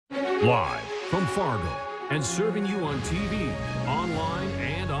Live from Fargo and serving you on TV, online,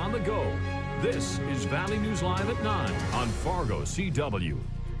 and on the go. This is Valley News Live at 9 on Fargo CW.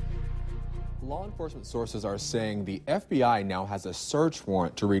 Law enforcement sources are saying the FBI now has a search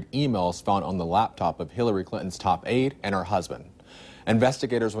warrant to read emails found on the laptop of Hillary Clinton's top aide and her husband.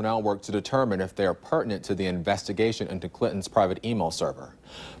 Investigators will now work to determine if they are pertinent to the investigation into Clinton's private email server.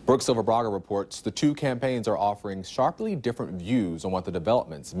 Brooke Silver Braga reports the two campaigns are offering sharply different views on what the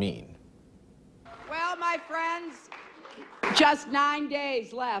developments mean. Well, my friends, just 9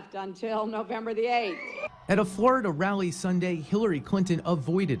 days left until November the 8th. At a Florida rally Sunday, Hillary Clinton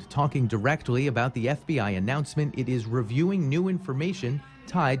avoided talking directly about the FBI announcement it is reviewing new information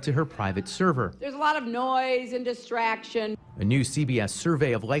tied to her private server. There's a lot of noise and distraction. A new CBS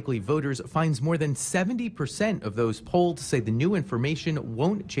survey of likely voters finds more than 70% of those polled say the new information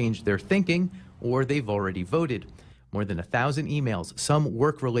won't change their thinking or they've already voted. More than 1,000 emails, some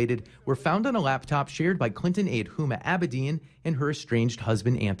work-related, were found on a laptop shared by Clinton aide Huma Abedin and her estranged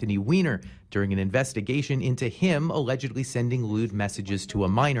husband Anthony Weiner during an investigation into him allegedly sending lewd messages to a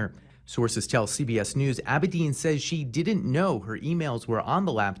minor. Sources tell CBS News Abedin says she didn't know her emails were on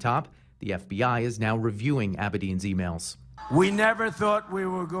the laptop. The FBI is now reviewing Abedin's emails. We never thought we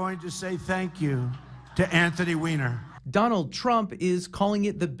were going to say thank you to Anthony Weiner. Donald Trump is calling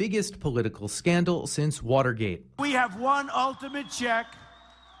it the biggest political scandal since Watergate. We have one ultimate check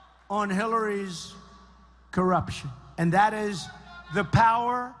on Hillary's corruption, and that is the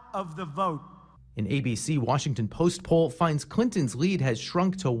power of the vote. An ABC Washington Post poll finds Clinton's lead has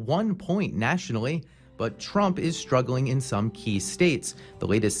shrunk to 1 point nationally, but Trump is struggling in some key states. The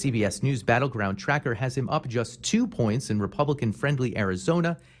latest CBS News Battleground tracker has him up just 2 points in Republican-friendly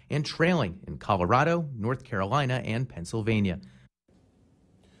Arizona and trailing in Colorado, North Carolina, and Pennsylvania.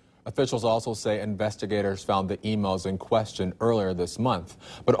 Officials also say investigators found the emails in question earlier this month,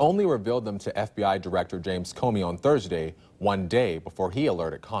 but only revealed them to FBI Director James Comey on Thursday, 1 day before he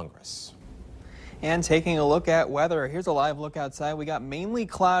alerted Congress. And taking a look at weather, here's a live look outside. We got mainly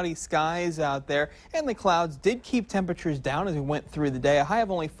cloudy skies out there, and the clouds did keep temperatures down as we went through the day. A high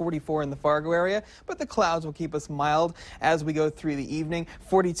of only 44 in the Fargo area, but the clouds will keep us mild as we go through the evening.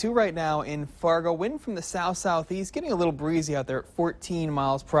 42 right now in Fargo. Wind from the south-southeast, getting a little breezy out there at 14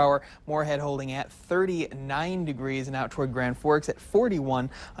 miles per hour. Moorhead holding at 39 degrees and out toward Grand Forks at 41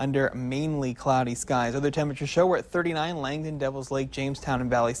 under mainly cloudy skies. Other temperatures show we're at 39, Langdon, Devils Lake, Jamestown,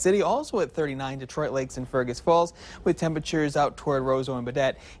 and Valley City. Also at 39, Detroit Lakes and Fergus Falls, with temperatures out toward Roseau and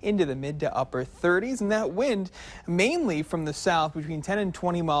Baudette into the mid to upper 30s. And that wind mainly from the south between 10 and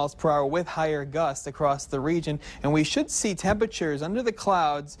 20 miles per hour with higher gusts across the region. And we should see temperatures under the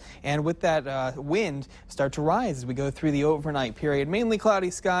clouds and with that wind start to rise as we go through the overnight period. Mainly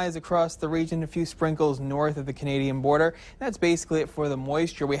cloudy skies across the region, a few sprinkles north of the Canadian border. That's basically it for the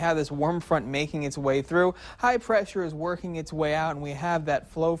moisture. We have this warm front making its way through. High pressure is working its way out, and we have that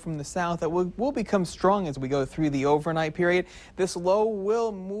flow from the south that will become strong as we go through the overnight period. This low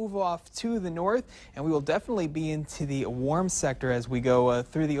will move off to the north, and we will definitely be into the warm sector as we go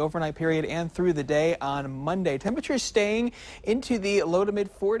through the overnight period and through the day on Monday. Temperatures staying into the low to mid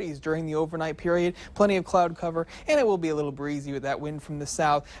 40s during the overnight period. Plenty of cloud cover, and it will be a little breezy with that wind from the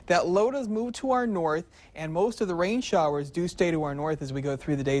south. That low does move to our north, and most of the rain showers do stay to our north as we go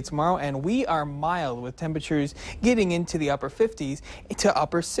through the day tomorrow, and we are mild with temperatures getting into the upper 50s to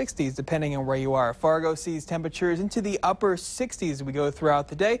upper 60s depending on where you are. Fargo sees temperatures into the upper 60s as we go throughout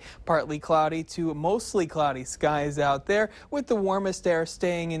the day. Partly cloudy to mostly cloudy skies out there, with the warmest air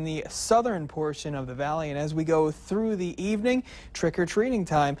staying in the southern portion of the valley. And as we go through the evening, trick-or-treating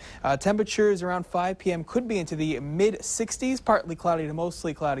time, temperatures around 5 p.m. could be into the mid-60s, partly cloudy to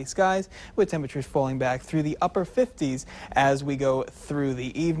mostly cloudy skies, with temperatures falling back through the upper 50s as we go through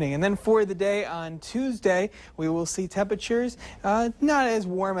the evening. And then for the day on Tuesday, we will see temperatures not as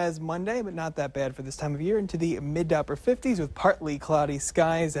warm as Monday, but not that bad for this time of year, into the mid to upper 50s with partly cloudy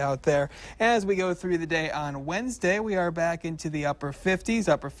skies out there. As we go through the day on Wednesday, we are back into the upper 50s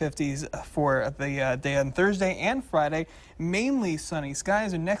for the day on Thursday and Friday. Mainly sunny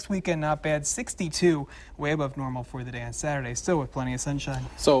skies, and next weekend not bad, 62, way above normal for the day on Saturday, still with plenty of sunshine.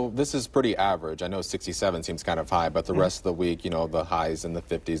 So this is pretty average. I know 67 seems kind of high, but the rest of the week, you know, the highs in the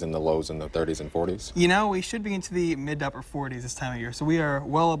 50s and the lows in the 30s and 40s? You know, we should be into the mid to upper 40s this time of year, so we are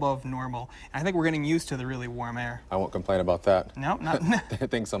well above normal. I think we're getting used to the really warm air. I won't complain about that. No, not.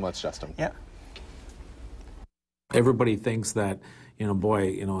 Thanks so much, Justin. Yeah. Everybody thinks that, you know, boy,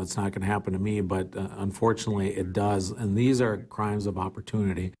 you know, it's not going to happen to me, but unfortunately it does. And these are crimes of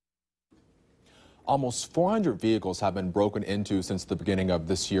opportunity. Almost 400 vehicles have been broken into since the beginning of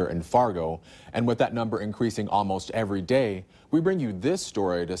this year in Fargo. And with that number increasing almost every day, we bring you this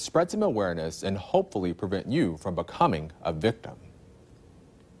story to spread some awareness and hopefully prevent you from becoming a victim.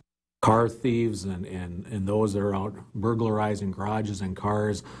 Car thieves and those that are out burglarizing garages and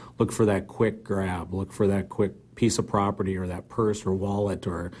cars, look for that quick grab, look for that quick piece of property or that purse or wallet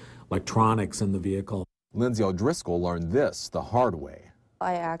or electronics in the vehicle. Lindsay O'Driscoll learned this the hard way.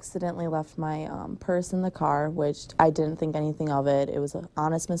 I accidentally left my purse in the car, which I didn't think anything of it. It was an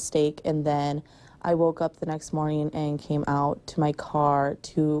honest mistake. And then I woke up the next morning and came out to my car,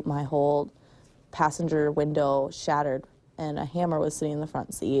 to my whole passenger window shattered, and a hammer was sitting in the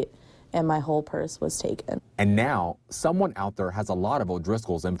front seat, and my whole purse was taken. And now someone out there has a lot of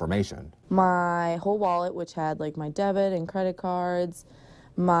O'Driscoll's information. My whole wallet, which had like my debit and credit cards,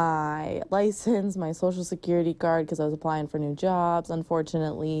 my license, my social security card, because I was applying for new jobs,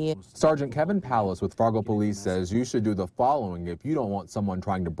 unfortunately. Sergeant Kevin Pallas with Fargo Police says you should do the following if you don't want someone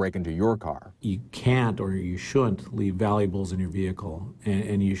trying to break into your car. You can't or you shouldn't leave valuables in your vehicle,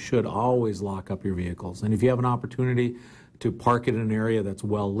 and you should always lock up your vehicles. And if you have an opportunity to park it in an area that's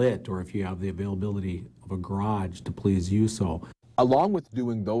well lit, or if you have the availability of a garage, to please use so. Along with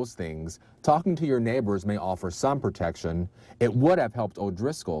doing those things, talking to your neighbors may offer some protection. It would have helped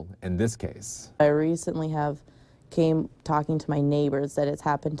O'Driscoll in this case. I recently came talking to my neighbors that it's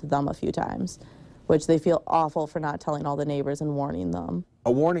happened to them a few times, which they feel awful for not telling all the neighbors and warning them.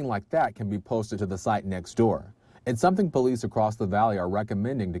 A warning like that can be posted to the site next door. It's something police across the valley are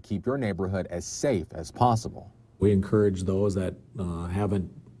recommending to keep your neighborhood as safe as possible. We encourage those that haven't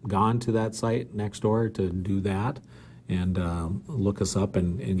gone to that site next door to do that and look us up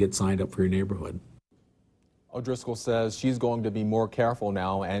and get signed up for your neighborhood. O'Driscoll says she's going to be more careful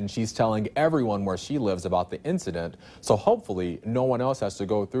now, and she's telling everyone where she lives about the incident, so hopefully no one else has to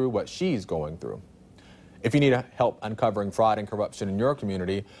go through what she's going through. If you need help uncovering fraud and corruption in your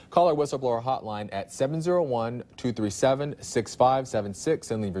community, call our whistleblower hotline at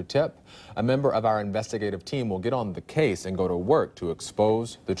 701-237-6576 and leave your tip. A member of our investigative team will get on the case and go to work to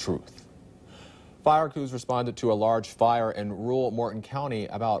expose the truth. Fire crews responded to a large fire in rural Morton County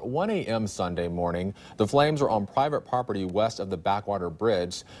about 1 a.m. Sunday morning. The flames were on private property west of the Backwater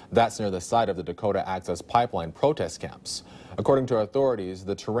Bridge. That's near the site of the Dakota Access Pipeline protest camps. According to authorities,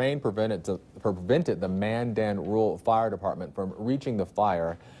 the terrain prevented the Mandan Rural Fire Department from reaching the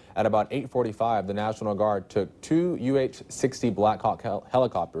fire. At about 8:45, the National Guard took 2 UH-60 Black Hawk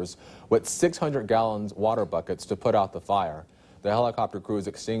helicopters with 600 gallons water buckets to put out the fire. The helicopter crews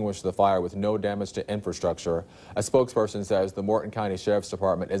extinguished the fire with no damage to infrastructure. A spokesperson says the Morton County Sheriff's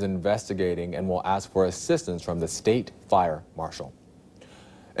Department is investigating and will ask for assistance from the state fire marshal.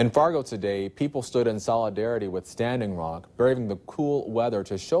 In Fargo today, people stood in solidarity with Standing Rock, braving the cool weather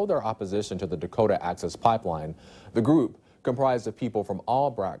to show their opposition to the Dakota Access Pipeline. The group, comprised of people from all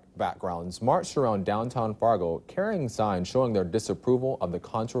backgrounds, marched around downtown Fargo carrying signs showing their disapproval of the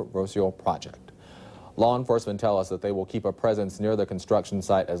controversial project. Law enforcement tell us that they will keep a presence near the construction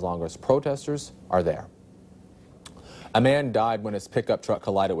site as long as protesters are there. A man died when his pickup truck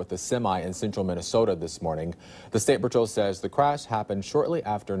collided with a semi in central Minnesota this morning. The State Patrol says the crash happened shortly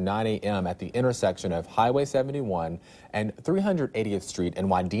after 9 a.m. at the intersection of Highway 71 and 380th Street in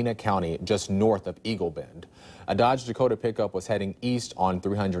Wadena County, just north of Eagle Bend. A Dodge Dakota pickup was heading east on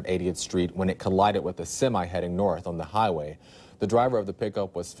 380th Street when it collided with a semi heading north on the highway. The driver of the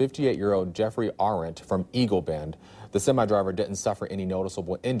pickup was 58-year-old Jeffrey Arendt from Eagle Bend. The semi-driver didn't suffer any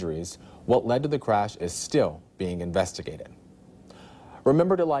noticeable injuries. What led to the crash is still being investigated.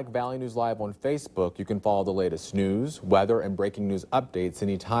 Remember to like Valley News Live on Facebook. You can follow the latest news, weather, and breaking news updates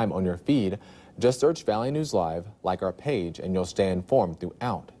anytime on your feed. Just search Valley News Live, like our page, and you'll stay informed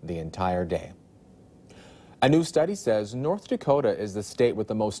throughout the entire day. A new study says North Dakota is the state with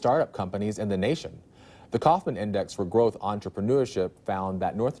the most startup companies in the nation. The Kauffman Index for Growth Entrepreneurship found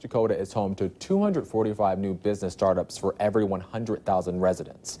that North Dakota is home to 245 new business startups for every 100,000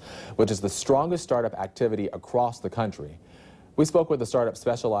 residents, which is the strongest startup activity across the country. We spoke with a startup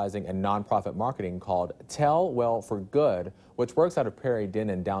specializing in nonprofit marketing called Tell Well for Good, which works out of Prairie Den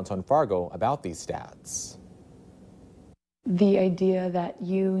in downtown Fargo, about these stats. The idea that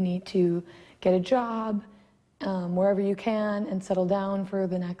you need to get a job wherever you can and settle down for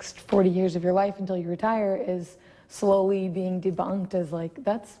the next 40 years of your life until you retire is slowly being debunked as like,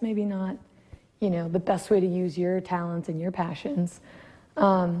 that's maybe not, you know, the best way to use your talents and your passions.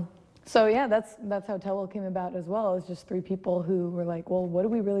 So yeah, that's how Tell Well came about as well. It's just 3 people who were like, well, what do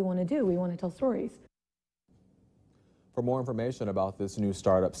we really want to do? We want to tell stories. For more information about this new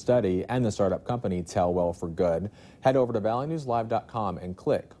startup study and the startup company Tell Well for Good, head over to valleynewslive.com and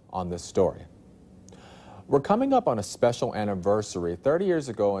click on this story. We're coming up on a special anniversary. 30 years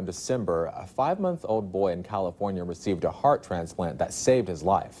ago in December, a 5-month-old boy in California received a heart transplant that saved his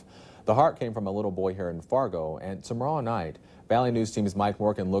life. The heart came from a little boy here in Fargo, and tomorrow night, Valley News Team's Mike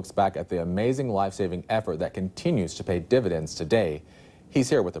Morgan looks back at the amazing life-saving effort that continues to pay dividends today. He's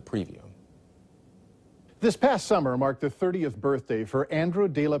here with a preview. This past summer marked the 30th birthday for Andrew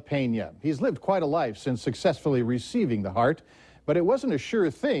De La Pena. He's lived quite a life since successfully receiving the heart, but it wasn't a sure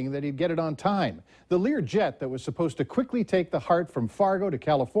thing that he'd get it on time. The Lear jet that was supposed to quickly take the heart from Fargo to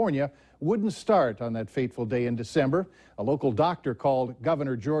California wouldn't start on that fateful day in December. A local doctor called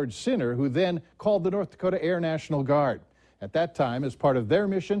Governor George Sinner, who then called the North Dakota Air National Guard. At that time, as part of their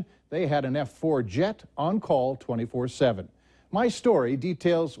mission, they had an F-4 jet on call 24/7. My story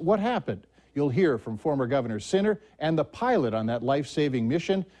details what happened. You'll hear from former Governor Sinner and the pilot on that life-saving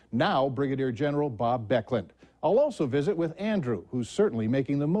mission, now Brigadier General Bob Becklund. I'll also visit with Andrew, who's certainly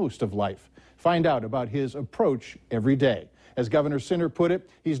making the most of life. Find out about his approach every day. As Governor Sinner put it,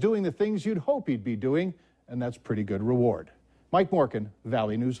 he's doing the things you'd hope he'd be doing, and that's pretty good reward. Mike Morgan,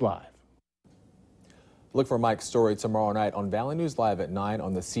 Valley News Live. Look for Mike's story tomorrow night on Valley News Live at 9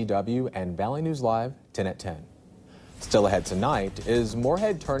 on the CW and Valley News Live 10 at 10. Still ahead tonight, is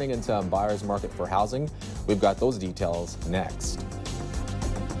Moorhead turning into a buyer's market for housing? We've got those details next.